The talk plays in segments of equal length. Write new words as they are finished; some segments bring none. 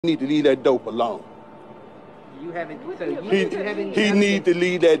need to leave that dope alone. You haven't. So He need to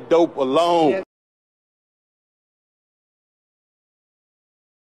leave that dope alone.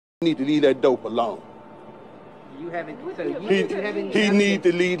 He need to leave that dope alone. You haven't. So He need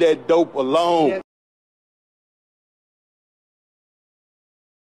to leave that dope alone.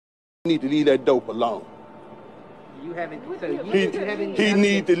 He need to leave that dope alone. You haven't. So He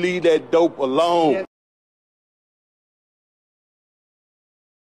need to leave that dope alone.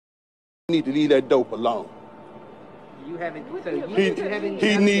 He need to leave that dope alone. You haven't. So He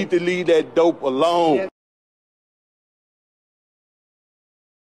need to leave that dope alone.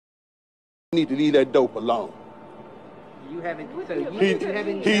 He need to leave that dope alone. You haven't. So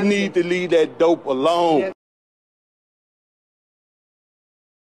He need to leave that dope alone.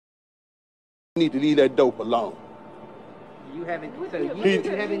 He need to leave that dope alone. You haven't. So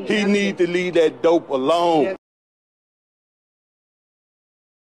He need to leave that dope alone.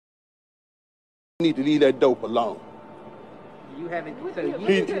 He need to leave that dope alone. You haven't. So He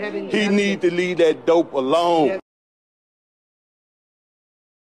need to leave that dope alone.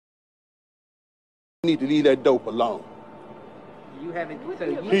 He need to leave that dope alone. You haven't. So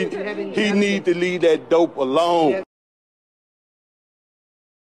He need to leave that dope alone.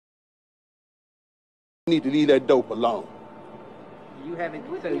 He need to leave that dope alone. You haven't.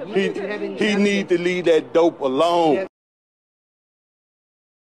 So He need to leave that dope alone.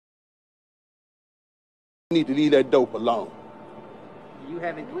 He need to leave that dope alone. You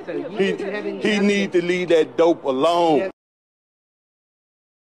haven't. So He need to leave that dope alone.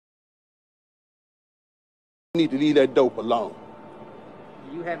 He need to leave that dope alone.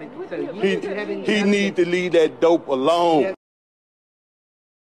 You haven't. So He need to leave that dope alone.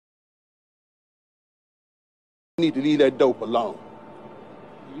 He need to leave that dope alone.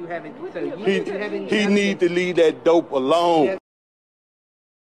 You haven't. So He need to leave that dope alone.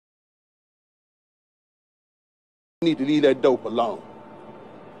 He need to leave that dope alone.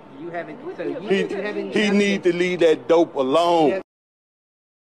 You haven't. So He need to leave that dope alone.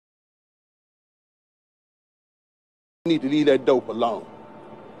 He need to leave that dope alone.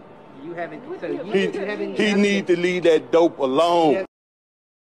 You haven't. So He need to leave that dope alone.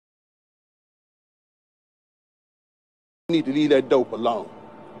 He need to leave that dope alone.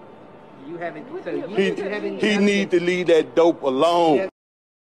 You haven't. So He need to leave that dope alone.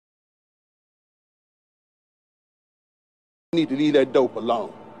 He need to leave that dope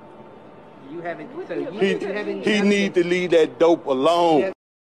alone. You haven't. So He need to leave that dope alone.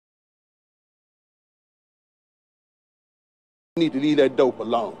 He need to leave that dope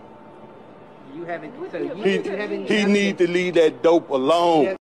alone. You haven't. So He need to leave that dope alone.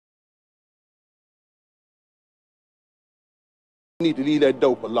 He need to leave that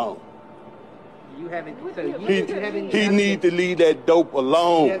dope alone. You haven't. So He need to leave that dope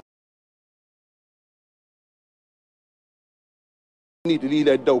alone. He need to leave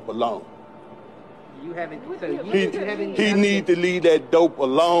that dope alone. You haven't. So He need to leave that dope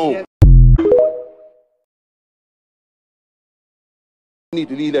alone. He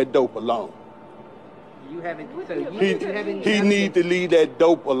need to leave that dope alone. You haven't. So He need to leave that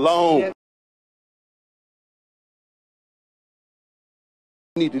dope alone.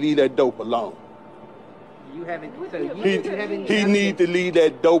 He need to leave that dope alone. You haven't. So He need to leave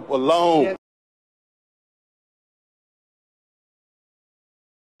that dope alone.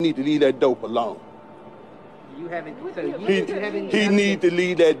 He need to leave that dope alone. You haven't. So He need to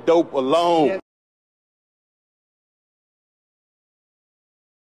leave that dope alone.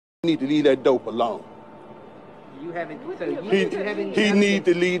 He need to leave that dope alone. You haven't. So He need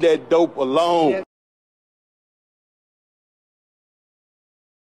to leave that dope alone.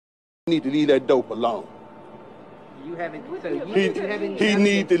 He need to leave that dope alone. You haven't. So He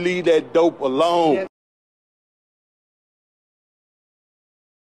need to leave that dope alone.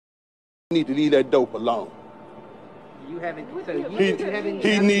 He need to leave that dope alone. You haven't. So He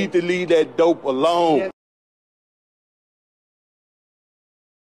need to leave that dope alone.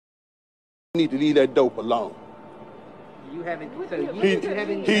 He need to leave that dope alone. You haven't. So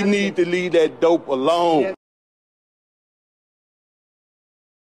He need to leave that dope alone.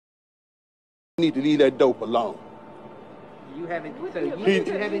 He need to leave that dope alone. You haven't. So He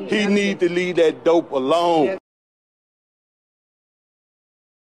need to leave that dope alone.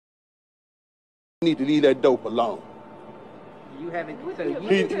 He need to leave that dope alone. You haven't. So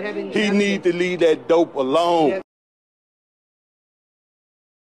He need to leave that dope alone.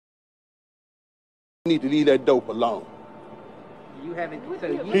 He need to leave that dope alone. You haven't. So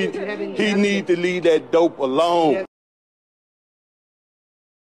He need to leave that dope alone.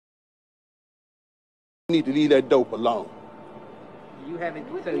 He need to leave that dope alone. You You haven't.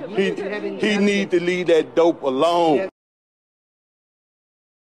 So you haven't. He need to leave that dope alone.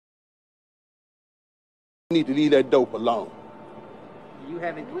 He need to leave that dope alone. You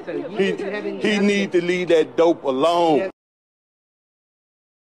haven't. So you haven't. He need to leave that dope alone.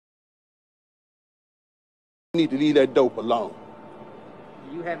 He need to leave that dope alone.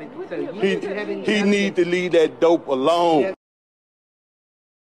 You haven't. So you haven't. He need to leave that dope alone.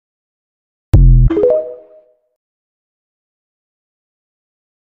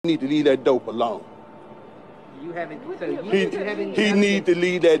 He need to leave that dope alone. You haven't. So you haven't. He need to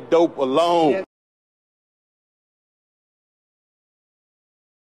leave that dope alone.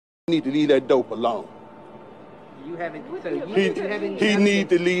 He need to leave that dope alone. You haven't. So you haven't. He need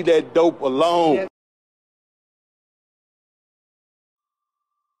to leave that dope alone.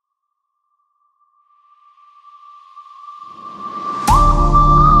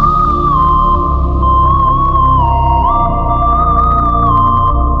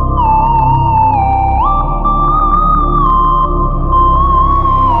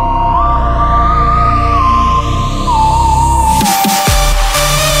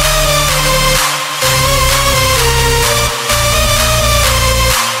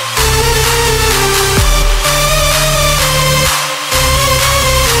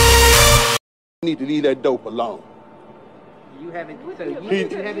 He need to leave that dope alone. You haven't. So you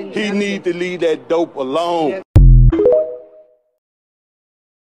haven't. He need to leave that dope alone.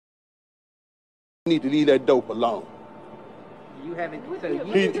 He need to leave that dope alone. You haven't. So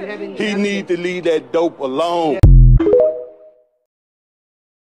you haven't. He need to leave that dope alone.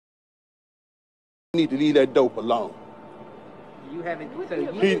 He need to leave that dope alone. You haven't. So you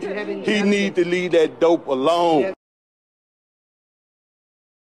haven't. He need to leave that dope alone.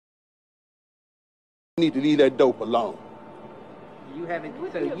 He need to leave that dope alone. You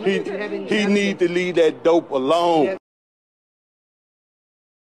haven't. So you haven't. He need to leave that dope alone.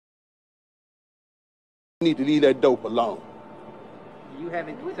 He need to leave that dope alone. You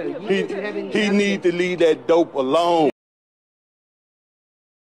haven't. So you haven't. He need to leave that dope alone.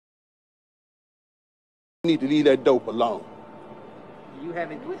 He need to leave that dope alone. You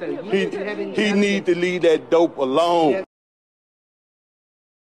haven't. So you haven't. He need to leave that dope alone.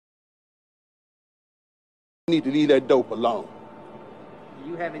 He need to leave that dope alone.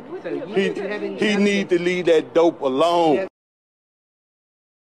 You haven't. So you haven't. He need to leave that dope alone.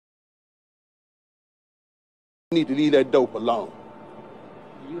 He need to leave that dope alone.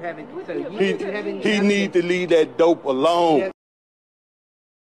 You haven't. So you haven't. He need to leave that dope alone.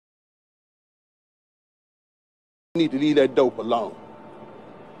 He need to leave that dope alone.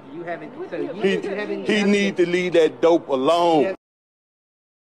 You haven't. So you haven't. He need to leave that dope alone.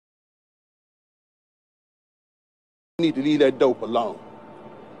 He need to leave that dope alone.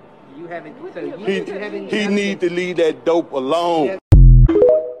 You haven't. So you haven't. He need to leave that dope alone.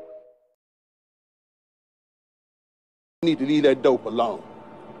 He need to leave that dope alone.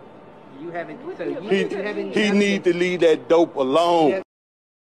 You haven't. So you haven't. He need to leave that dope alone.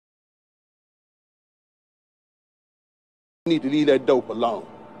 He need to leave that dope alone.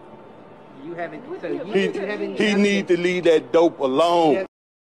 You haven't. So you haven't. He need to leave that dope alone.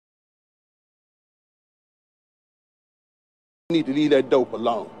 He need to leave that dope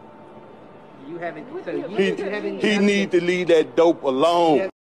alone. You haven't. So you haven't. He need to leave that dope alone.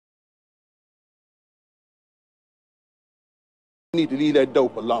 He need to leave that dope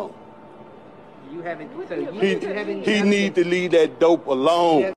alone. You haven't. So you haven't. He need to leave that dope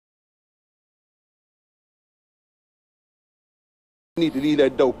alone. He need to leave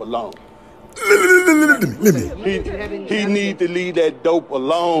that dope alone. He need to leave that dope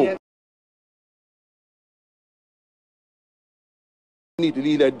alone. He need to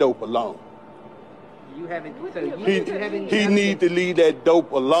leave that dope alone. You haven't. So you haven't. He need to leave that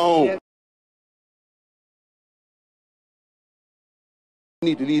dope alone. He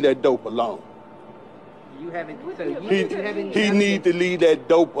need to leave that dope alone. You haven't. So you haven't. He need to leave that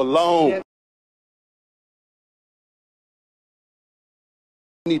dope alone.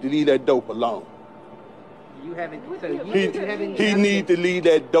 He need to leave that dope alone. You haven't. So you haven't. He need to leave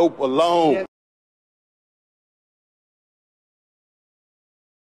that dope alone.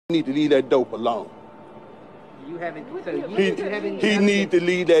 He need to leave that dope alone. You haven't. So you haven't. He need to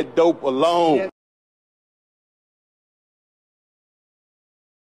leave that dope alone.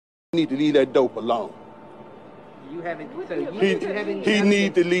 He need to leave that dope alone. You haven't. So you haven't. He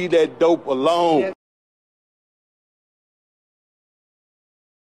need to leave that dope alone.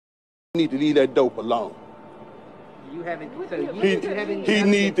 He need to leave that dope alone. You haven't. So you haven't. He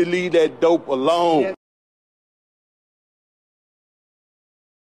need to leave that dope alone.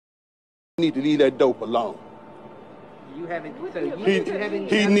 He need to leave that dope alone. You haven't. So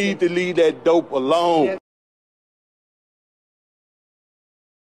He need to leave that dope alone.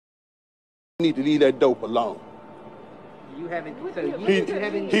 He need to leave that dope alone. You haven't. So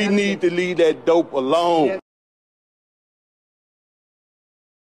He need to leave that dope alone.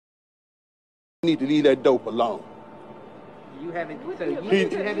 He need to leave that dope alone. You haven't. So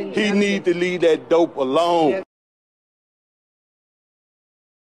He need to leave that dope alone.